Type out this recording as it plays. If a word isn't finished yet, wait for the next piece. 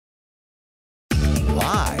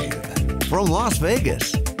from Las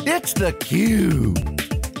Vegas, it's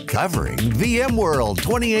theCUBE. Covering VMworld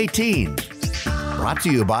 2018. Brought to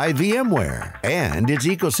you by VMware and its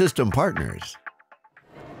ecosystem partners.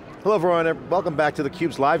 Hello everyone, welcome back to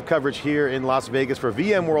theCUBE's live coverage here in Las Vegas for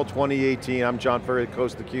VMworld 2018. I'm John Furrier,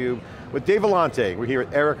 host of theCUBE, with Dave Vellante. We're here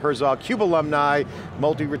with Eric Herzog, CUBE alumni,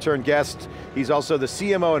 multi-return guest. He's also the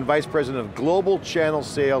CMO and Vice President of Global Channel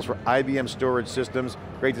Sales for IBM Storage Systems.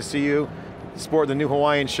 Great to see you. Sporting the new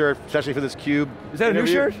Hawaiian shirt, especially for this CUBE. Is that a new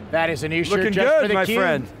shirt? That is a new shirt. Looking just good, for the my CUBE.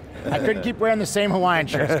 friend. I couldn't keep wearing the same Hawaiian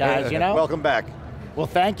shirts, guys, you know? Welcome back. Well,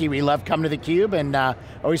 thank you. We love coming to theCUBE and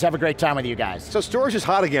always have a great time with you guys. So storage is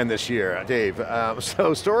hot again this year, Dave.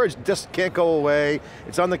 So storage just can't go away.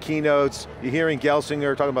 It's on the keynotes. You're hearing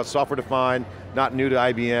Gelsinger talking about software-defined, not new to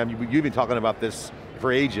IBM. You've been talking about this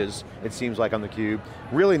for ages, it seems like, on theCUBE.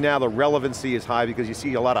 Really now the relevancy is high because you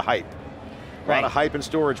see a lot of hype. A lot of hype in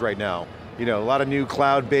storage right now. You know, a lot of new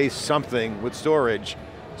cloud-based something with storage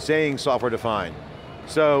saying software-defined.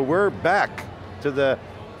 So we're back to the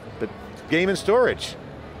game in storage.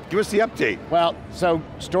 Give us the update. Well, so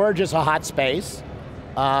storage is a hot space.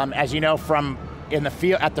 As you know,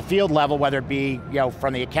 at the field level, whether it be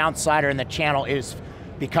from the account side or in the channel, is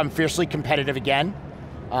become fiercely competitive again.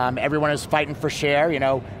 Everyone is fighting for share. You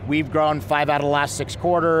know, we've grown 5 out of the last 6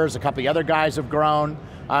 quarters. A couple of the other guys have grown.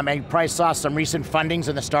 And you probably saw some recent fundings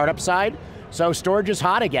in the startup side. So storage is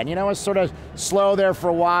hot again. You know, it's sort of slow there for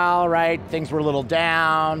a while, right? Things were a little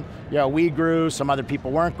down. You know, we grew, some other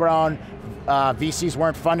people weren't growing. VCs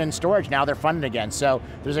weren't funding storage, now they're funding again. So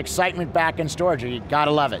there's excitement back in storage, you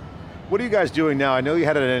gotta love it. What are you guys doing now? I know you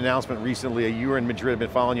had an announcement recently, you were in Madrid, been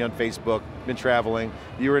following you on Facebook, been traveling.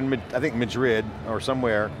 You were in, I think, Madrid or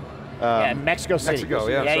somewhere. Yeah, Mexico City.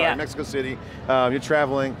 Mexico City. You're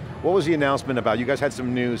traveling. What was the announcement about? You guys had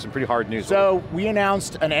some news, some pretty hard news. So we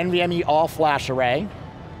announced an NVMe all-flash array.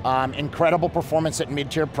 Incredible performance at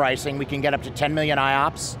mid-tier pricing. We can get up to 10 million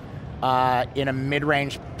IOPS in a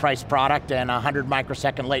mid-range price product and 100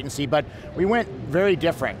 microsecond latency, but we went very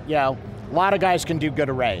different. You know, a lot of guys can do good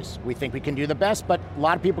arrays. We think we can do the best, but a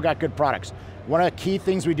lot of people got good products. One of the key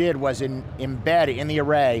things we did was embed in the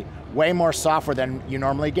array way more software than you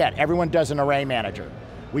normally get. Everyone does an array manager.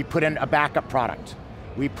 We put in a backup product.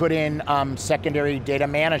 We put in secondary data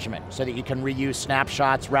management so that you can reuse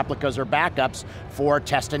snapshots, replicas, or backups for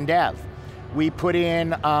test and dev. We put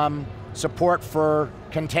in support for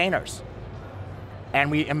containers. And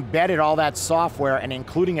we embedded all that software and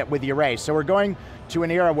including it with the array. So we're going to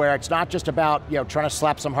an era where it's not just about trying to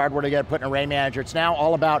slap some hardware together, put in an array manager. It's now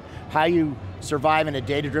all about how you survive in a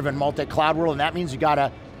data-driven multi-cloud world, and that means you got to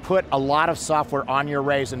put a lot of software on your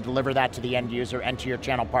arrays and deliver that to the end user and to your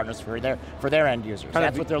channel partners for their end users.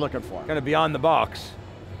 That's what they're looking for. Kind of beyond the box.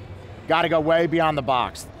 Got to go way beyond the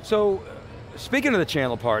box. So, speaking of the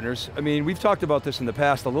channel partners, I mean, we've talked about this in the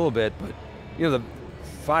past a little bit, but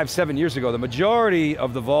 5-7 years ago, the majority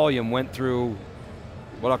of the volume went through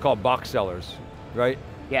what I'll call box sellers, right?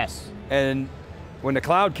 Yes. And when the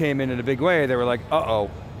cloud came in a big way, they were like, uh-oh,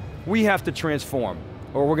 we have to transform,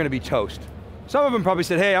 or we're going to be toast. Some of them probably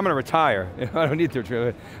said, hey, I'm going to retire. I don't need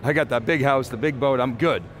to, I got that big house, the big boat, I'm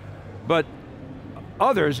good. But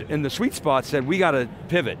others in the sweet spot said, we got to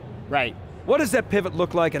pivot. Right. What does that pivot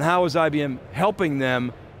look like, and how is IBM helping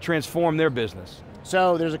them transform their business?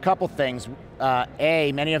 So there's a couple things.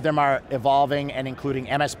 Many of them are evolving and including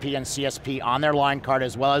MSP and CSP on their line card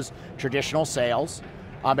as well as traditional sales.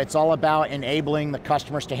 It's all about enabling the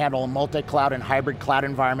customers to handle a multi-cloud and hybrid cloud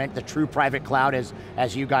environment, the true private cloud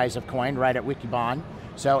as you guys have coined right at Wikibon.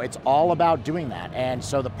 So it's all about doing that. And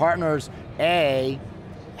so the partners, A,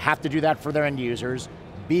 have to do that for their end users.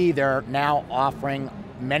 B, they're now offering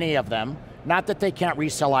many of them, not that they can't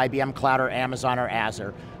resell IBM Cloud or Amazon or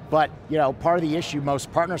Azure, but part of the issue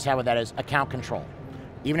most partners have with that is account control.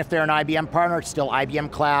 Even if they're an IBM partner, it's still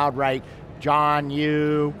IBM Cloud, right? John,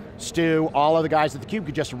 you, Stu, all of the guys at theCUBE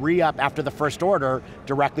could just re-up after the first order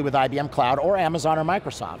directly with IBM Cloud or Amazon or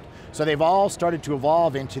Microsoft. So they've all started to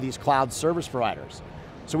evolve into these cloud service providers.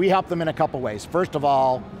 So we help them in a couple ways. First of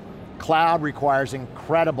all, cloud requires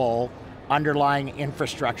incredible underlying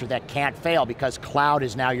infrastructure that can't fail because cloud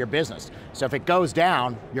is now your business. So if it goes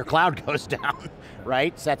down, your cloud goes down,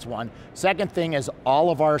 right? So that's one. Second thing is all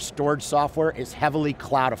of our storage software is heavily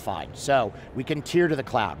cloudified. So we can tier to the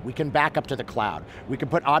cloud, we can back up to the cloud, we can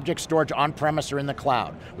put object storage on-premise or in the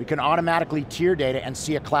cloud, we can automatically tier data and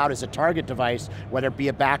see a cloud as a target device, whether it be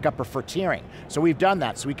a backup or for tiering. So we've done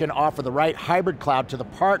that, so we can offer the right hybrid cloud to the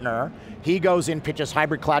partner, he goes in, pitches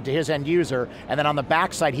hybrid cloud to his end user, and then on the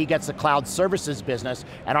backside he gets the cloud services business,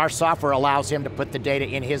 and our software allows him to put the data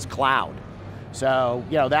in his cloud. So,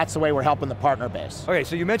 that's the way we're helping the partner base. Okay,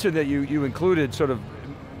 so you mentioned that you included sort of,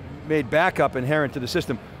 made backup inherent to the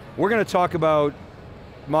system. We're going to talk about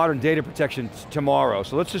modern data protection tomorrow,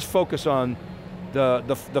 so let's just focus on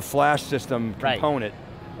the flash system component.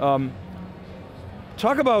 Right.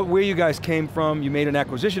 Talk about where you guys came from. You made an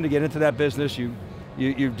acquisition to get into that business. You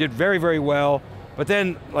did very, very well, but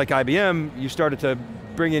then, like IBM, you started to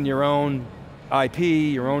bring in your own IP,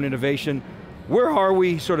 your own innovation. Where are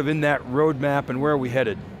we sort of in that roadmap, and where are we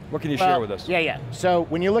headed? What can you share with us? Yeah. So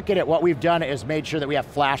when you look at it, what we've done is made sure that we have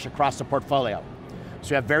flash across the portfolio. So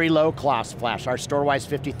we have very low cost flash. Our StoreWise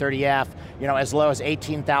 5030F, as low as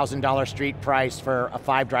 $18,000 street price for a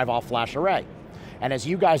 5-drive all-flash array. And as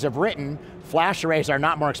you guys have written, flash arrays are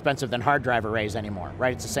not more expensive than hard drive arrays anymore,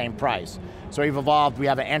 right? It's the same price. So we've evolved, we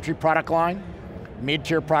have an entry product line,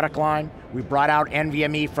 mid-tier product line. We brought out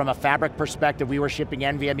NVMe from a fabric perspective. We were shipping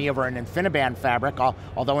NVMe over an InfiniBand fabric,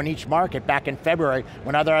 although in each market, back in February,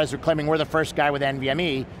 when others were claiming we're the first guy with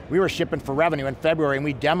NVMe, we were shipping for revenue in February, and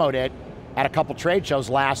we demoed it at a couple trade shows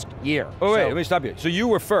last year. Oh wait, let me stop you. So you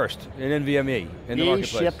were first in NVMe in the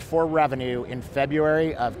marketplace. We shipped for revenue in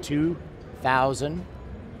February of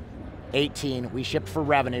 2018. We shipped for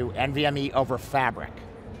revenue NVMe over fabric.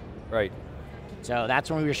 Right. So that's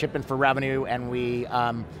when we were shipping for revenue, and we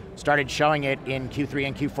started showing it in Q3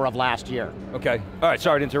 and Q4 of last year. Okay, all right,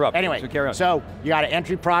 sorry to interrupt. Anyway, so carry on. So you got an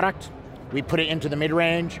entry product, we put it into the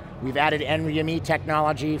mid-range, we've added NVMe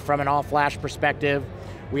technology from an all-flash perspective.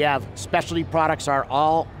 We have specialty products, our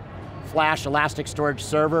all-flash elastic storage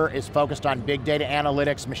server is focused on big data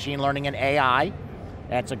analytics, machine learning, and AI.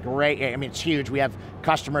 That's it's huge. We have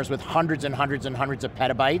customers with hundreds and hundreds and hundreds of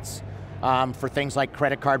petabytes for things like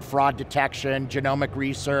credit card fraud detection, genomic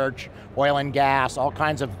research, oil and gas, all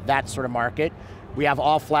kinds of that sort of market. We have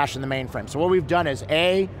all flash in the mainframe. So what we've done is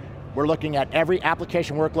A, we're looking at every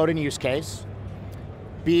application workload and use case.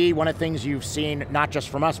 B, one of the things you've seen, not just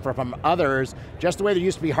from us, but from others, just the way there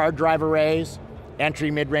used to be hard drive arrays,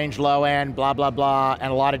 entry, mid-range, low-end, blah, blah, blah,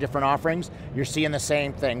 and a lot of different offerings, you're seeing the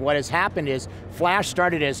same thing. What has happened is, flash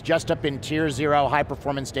started as just up in tier 0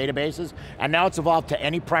 high-performance databases, and now it's evolved to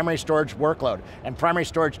any primary storage workload. And primary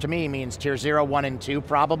storage to me means tier 0, 1, and 2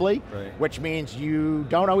 probably, right. Which means you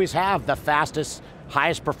don't always have the fastest,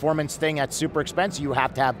 highest performance thing that's super expensive. You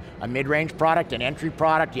have to have a mid-range product, an entry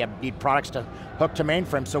product, you need products to hook to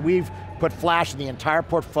mainframe. So we've put flash in the entire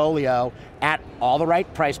portfolio at all the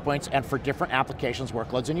right price points and for different applications,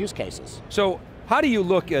 workloads, and use cases. So how do you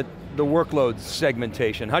look at the workload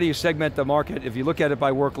segmentation? How do you segment the market? If you look at it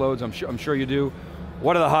by workloads, I'm sure you do.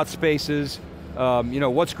 What are the hot spaces?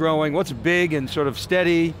 What's growing, what's big and sort of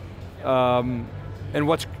steady, and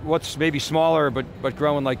what's maybe smaller but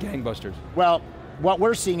growing like gangbusters? Well, what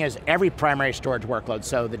we're seeing is every primary storage workload,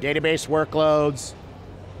 so the database workloads,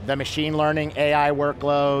 the machine learning AI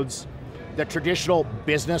workloads, the traditional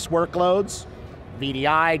business workloads,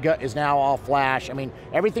 VDI is now all flash. I mean,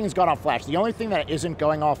 everything's gone all flash. The only thing that isn't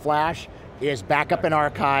going all flash is backup and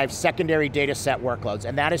archive, secondary data set workloads,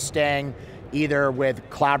 and that is staying either with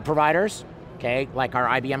cloud providers, okay, like our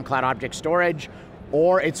IBM Cloud Object Storage,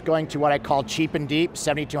 or it's going to what I call cheap and deep,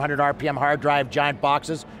 7,200 RPM hard drive, giant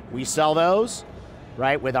boxes. We sell those,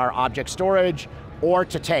 right, with our object storage, or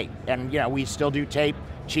to tape. And we still do tape,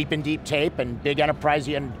 cheap and deep tape, and big enterprise,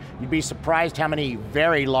 and you'd be surprised how many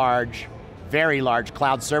very large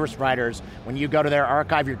cloud service providers, when you go to their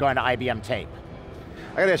archive, you're going to IBM tape.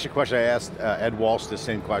 I got to ask you a question. I asked Ed Walsh the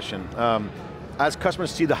same question. As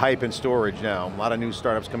customers see the hype in storage now, a lot of new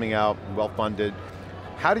startups coming out, well-funded,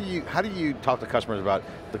 how do you talk to customers about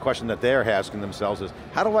the question that they're asking themselves is,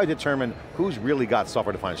 how do I determine who's really got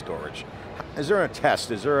software-defined storage? Is there a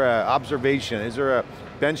test? Is there an observation? Is there a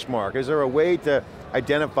benchmark? Is there a way to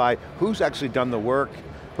identify who's actually done the work,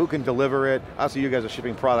 who can deliver it? Obviously you guys are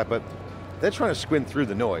shipping product, but they're trying to squint through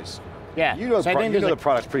the noise. Yeah. You know the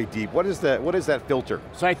product's pretty deep. What is that filter?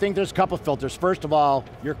 So I think there's a couple filters. First of all,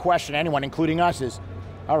 your question, anyone, including us, is,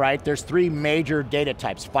 all right, there's 3 major data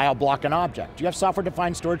types, file, block, and object. Do you have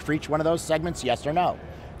software-defined storage for each one of those segments, yes or no?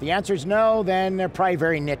 If the answer is no, then they're probably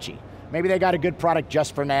very niche-y. Maybe they got a good product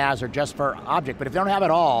just for NAS or just for object, but if they don't have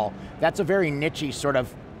it all, that's a very niche-y sort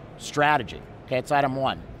of strategy. Okay, it's item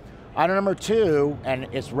 1. Item number 2, and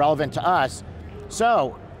it's relevant to us,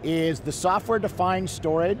 so is the software-defined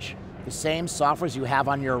storage the same software as you have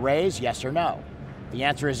on your arrays, yes or no? The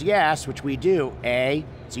answer is yes, which we do. A,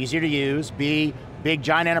 it's easier to use. B, big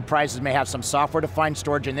giant enterprises may have some software-defined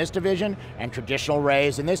storage in this division and traditional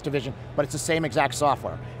arrays in this division, but it's the same exact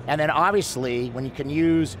software. And then obviously, when you can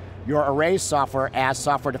use your arrays software as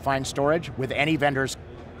software-defined storage with any vendor's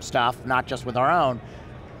stuff, not just with our own,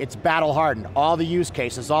 It's battle hardened. All the use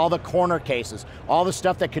cases, all the corner cases, all the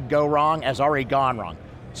stuff that could go wrong has already gone wrong.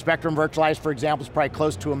 Spectrum Virtualized, for example, is probably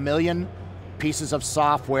close to 1 million pieces of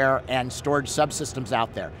software and storage subsystems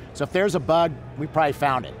out there. So if there's a bug, we probably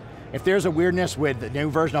found it. If there's a weirdness with the new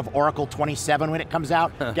version of Oracle 27 when it comes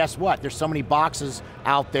out, guess what? There's so many boxes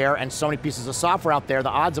out there and so many pieces of software out there, the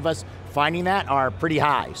odds of us finding that are pretty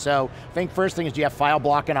high. So I think first thing is, do you have file,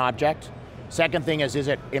 block, and object? Second thing is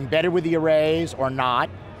it embedded with the arrays or not?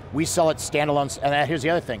 We sell it standalone, and here's the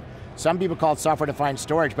other thing. Some people call it software-defined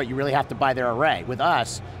storage, but you really have to buy their array. With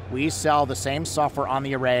us, we sell the same software on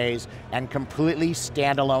the arrays and completely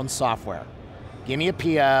standalone software. Give me a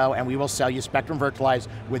PO and we will sell you Spectrum Virtualized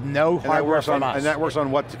with no hardware from us. And that works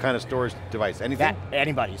on what kind of storage device? Anything?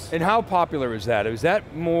 Anybody's. And how popular is that? Is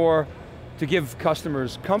that more to give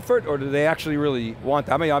customers comfort, or do they actually really want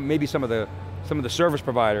that? I mean, maybe some of the service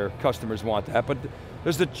provider customers want that, but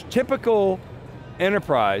does the typical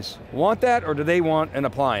enterprise want that, or do they want an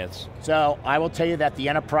appliance? So I will tell you that the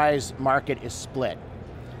enterprise market is split.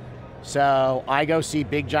 So I go see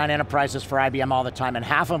big giant enterprises for IBM all the time, and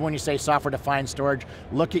half of them, when you say software-defined storage,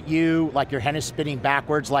 look at you like your head is spinning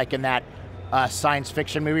backwards, like in that science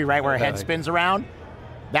fiction movie, right, where a head spins around.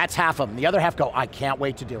 That's half of them. The other half go, I can't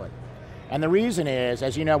wait to do it. And the reason is,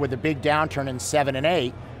 as you know, with the big downturn in 7 and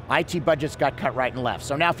 8, IT budgets got cut right and left.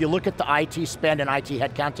 So now if you look at the IT spend and IT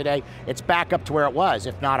headcount today, it's back up to where it was,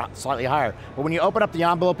 if not slightly higher. But when you open up the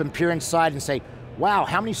envelope and peer inside and say, wow,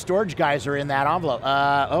 how many storage guys are in that envelope?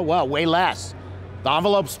 Oh well, way less. The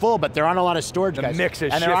envelope's full, but there aren't a lot of storage guys. The mix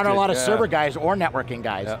is and there aren't a lot of server guys or networking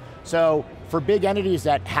guys. Yeah. So for big entities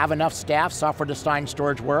that have enough staff, software-defined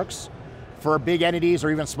storage works. For big entities or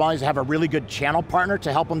even small entities that have a really good channel partner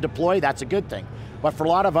to help them deploy, that's a good thing. But for a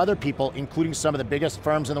lot of other people, including some of the biggest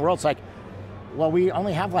firms in the world, it's like, well, we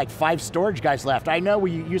only have like 5 storage guys left. I know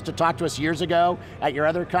when you used to talk to us years ago at your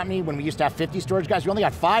other company when we used to have 50 storage guys, we only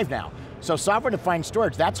got 5 now. So software-defined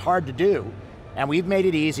storage, that's hard to do. And we've made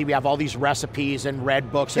it easy. We have all these recipes and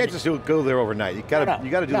red books. You can't just go there overnight. You got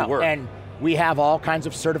to do the work. And we have all kinds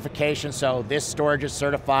of certifications, so this storage is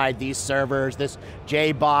certified, these servers, this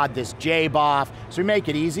JBOD, this JBOF. So we make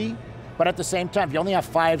it easy, but at the same time, if you only have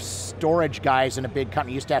 5 storage guys in a big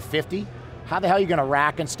company, you used to have 50, how the hell are you going to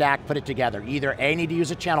rack and stack, put it together? Either A, need to use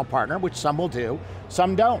a channel partner, which some will do,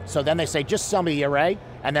 some don't. So then they say, just sell me the array,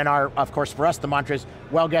 and then of course for us, the mantra is,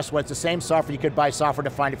 well, guess what, it's the same software, you could buy software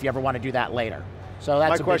defined if you ever want to do that later. So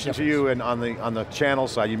that's my question to you, and on the channel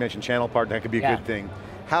side, you mentioned channel partner, that could be a good thing.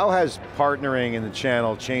 How has partnering in the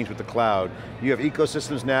channel changed with the cloud? You have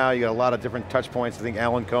ecosystems now, you got a lot of different touch points. I think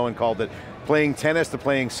Alan Cohen called it playing tennis to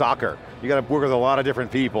playing soccer. You got to work with a lot of different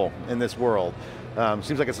people in this world.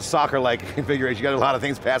 Seems like it's a soccer-like configuration, you got a lot of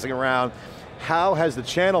things passing around. How has the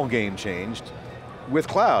channel game changed with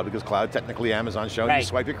cloud? Because cloud, technically Amazon's showing you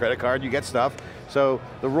swipe your credit card, you get stuff. So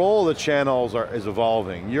the role of the channels is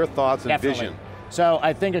evolving. Your thoughts and vision? So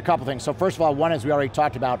I think a couple things. So first of all, one is we already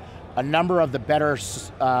talked about, a number of the better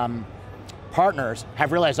partners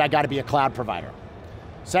have realized I got to be a cloud provider.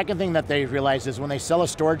 Second thing that they realize is when they sell a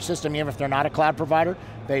storage system, even if they're not a cloud provider,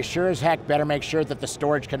 they sure as heck better make sure that the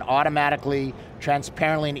storage can automatically,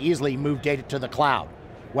 transparently, and easily move data to the cloud.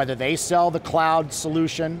 Whether they sell the cloud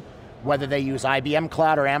solution, whether they use IBM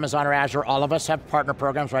Cloud or Amazon or Azure, all of us have partner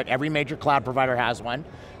programs, right? Every major cloud provider has one.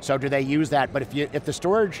 So do they use that? But if the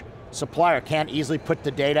storage supplier can't easily put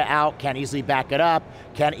the data out, can't easily back it up,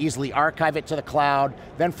 can't easily archive it to the cloud,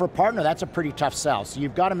 then for a partner, that's a pretty tough sell. So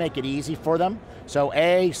you've got to make it easy for them. So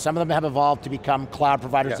A, some of them have evolved to become cloud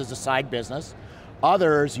providers as a side business.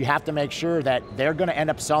 Others, you have to make sure that they're going to end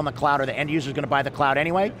up selling the cloud, or the end user's going to buy the cloud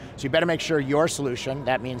anyway, so you better make sure your solution,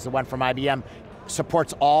 that means the one from IBM,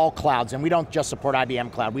 supports all clouds, and we don't just support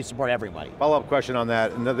IBM Cloud, we support everybody. Follow-up question on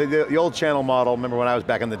that. And the old channel model, remember when I was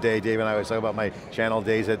back in the day, Dave and I always talk about my channel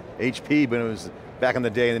days at HP, but it was back in the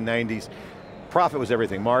day in the 90s. Profit was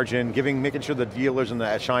everything, margin, making sure the dealers and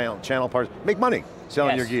the channel partners make money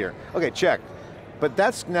selling your gear. Okay, check. But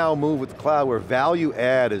that's now moved with the cloud where value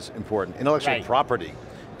add is important. Intellectual property,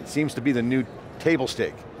 it seems to be the new table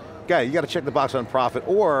stake. Guy, you got to check the box on profit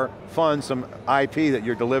or fund some IP that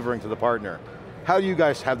you're delivering to the partner. How do you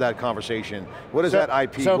guys have that conversation? What is that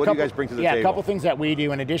IP? What do you guys bring to the table? Yeah, a couple things that we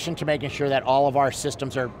do in addition to making sure that all of our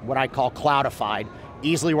systems are what I call cloudified,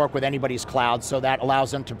 easily work with anybody's cloud, so that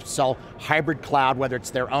allows them to sell hybrid cloud, whether it's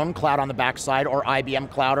their own cloud on the backside or IBM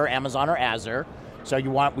Cloud or Amazon or Azure. So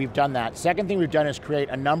we've done that. Second thing we've done is create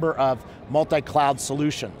a number of multi-cloud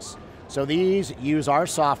solutions. So these use our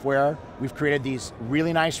software. We've created these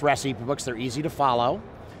really nice recipe books. They're easy to follow.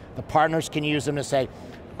 The partners can use them to say,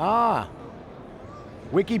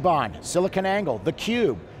 Wikibon, SiliconANGLE,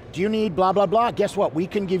 theCUBE. do you need blah, blah, blah? Guess what, we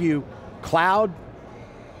can give you cloud,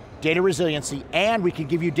 data resiliency, and we can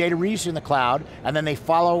give you data reuse in the cloud, and then they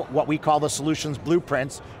follow what we call the solutions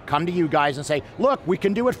blueprints, come to you guys and say, look, we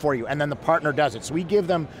can do it for you, and then the partner does it. So we give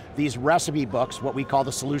them these recipe books, what we call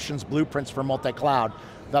the solutions blueprints for multi-cloud,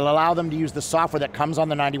 that allow them to use the software that comes on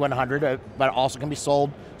the 9100, but also can be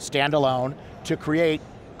sold standalone, to create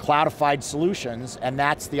cloudified solutions, and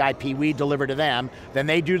that's the IP we deliver to them. Then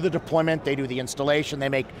they do the deployment, they do the installation, they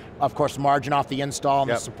make, of course, margin off the install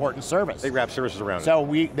and the support and service. They wrap services around it.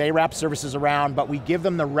 So they wrap services around, but we give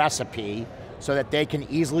them the recipe so that they can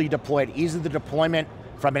easily deploy it. Easy the deployment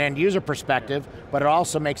from an end user perspective, but it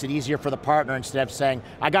also makes it easier for the partner instead of saying,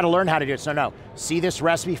 I got to learn how to do it. So no, see this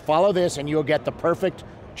recipe, follow this, and you'll get the perfect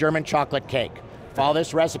German chocolate cake. Follow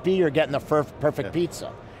this recipe, you're getting the perfect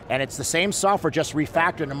pizza. And it's the same software, just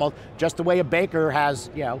refactored, just the way a baker has,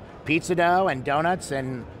 pizza dough and donuts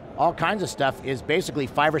and all kinds of stuff is basically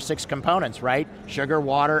 5 or 6 components, right? Sugar,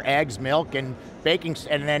 water, eggs, milk, and baking,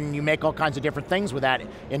 and then you make all kinds of different things with that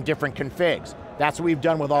in different configs. That's what we've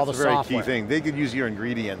done with all the software. That's a very key thing. They could use your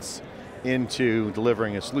ingredients into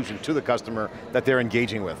delivering a solution to the customer that they're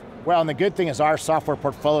engaging with. Well, and the good thing is our software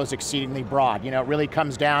portfolio is exceedingly broad. It really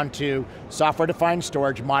comes down to software-defined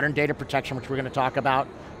storage, modern data protection, which we're going to talk about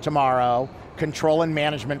tomorrow, control and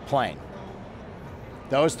management plane.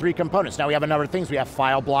 Those 3 components. Now we have a number of things. We have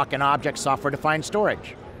file, block, and object software-defined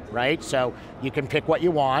storage, right? So you can pick what you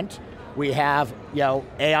want. We have,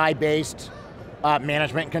 AI-based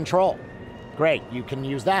management and control. Great, you can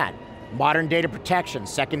use that. Modern data protection,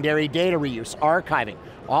 secondary data reuse, archiving.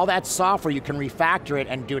 All that software, you can refactor it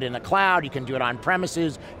and do it in the cloud, you can do it on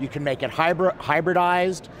premises, you can make it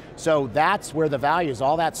hybridized. So that's where the value is,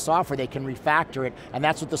 all that software, they can refactor it, and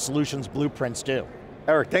that's what the solutions blueprints do.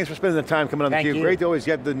 Eric, thanks for spending the time coming on theCUBE. Great to always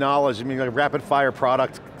get the knowledge. I mean, like a rapid fire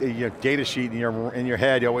product, data sheet in your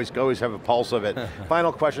head, you always have a pulse of it.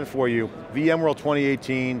 Final question for you, VMworld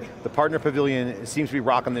 2018, the partner pavilion seems to be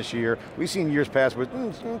rocking this year. We've seen years past with,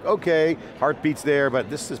 okay, heartbeats there, but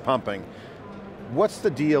this is pumping. What's the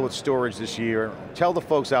deal with storage this year? Tell the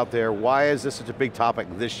folks out there, why is this such a big topic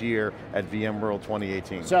this year at VMworld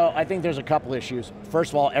 2018? So I think there's a couple issues.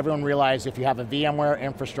 First of all, everyone realizes if you have a VMware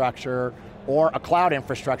infrastructure or a cloud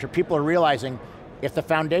infrastructure, people are realizing if the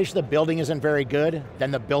foundation of the building isn't very good,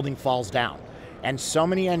 then the building falls down. And so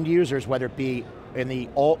many end users, whether it be in the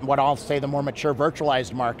old, what I'll say the more mature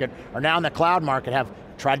virtualized market, or now in the cloud market, have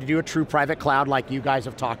tried to do a true private cloud like you guys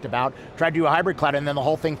have talked about, tried to do a hybrid cloud, and then the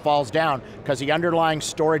whole thing falls down because the underlying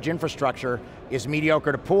storage infrastructure is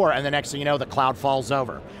mediocre to poor, and the next thing you know, the cloud falls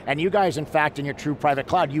over. And you guys, in fact, in your true private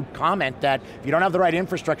cloud, you comment that if you don't have the right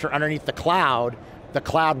infrastructure underneath the cloud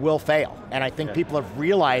will fail. And I think people have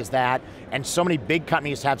realized that, and so many big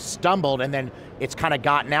companies have stumbled, and then it's kind of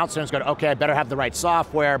gotten out, so it's going, okay, I better have the right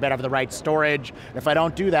software, I better have the right storage, and if I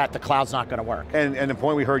don't do that, the cloud's not going to work. And the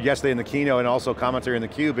point we heard yesterday in the keynote, and also commentary in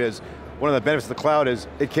theCUBE, is one of the benefits of the cloud is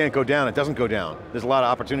it can't go down, it doesn't go down. There's a lot of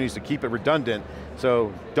opportunities to keep it redundant,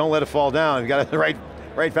 so don't let it fall down, you got the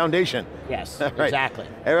right foundation. Yes, right. Exactly.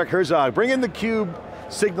 Eric Herzog, bring in the CUBE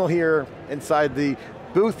signal here inside the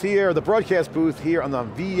booth here, the broadcast booth here on the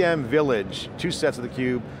VM Village. 2 sets of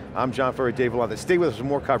theCUBE. I'm John Furrier, Dave Vellante. Stay with us for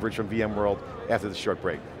more coverage from VMworld after this short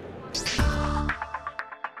break.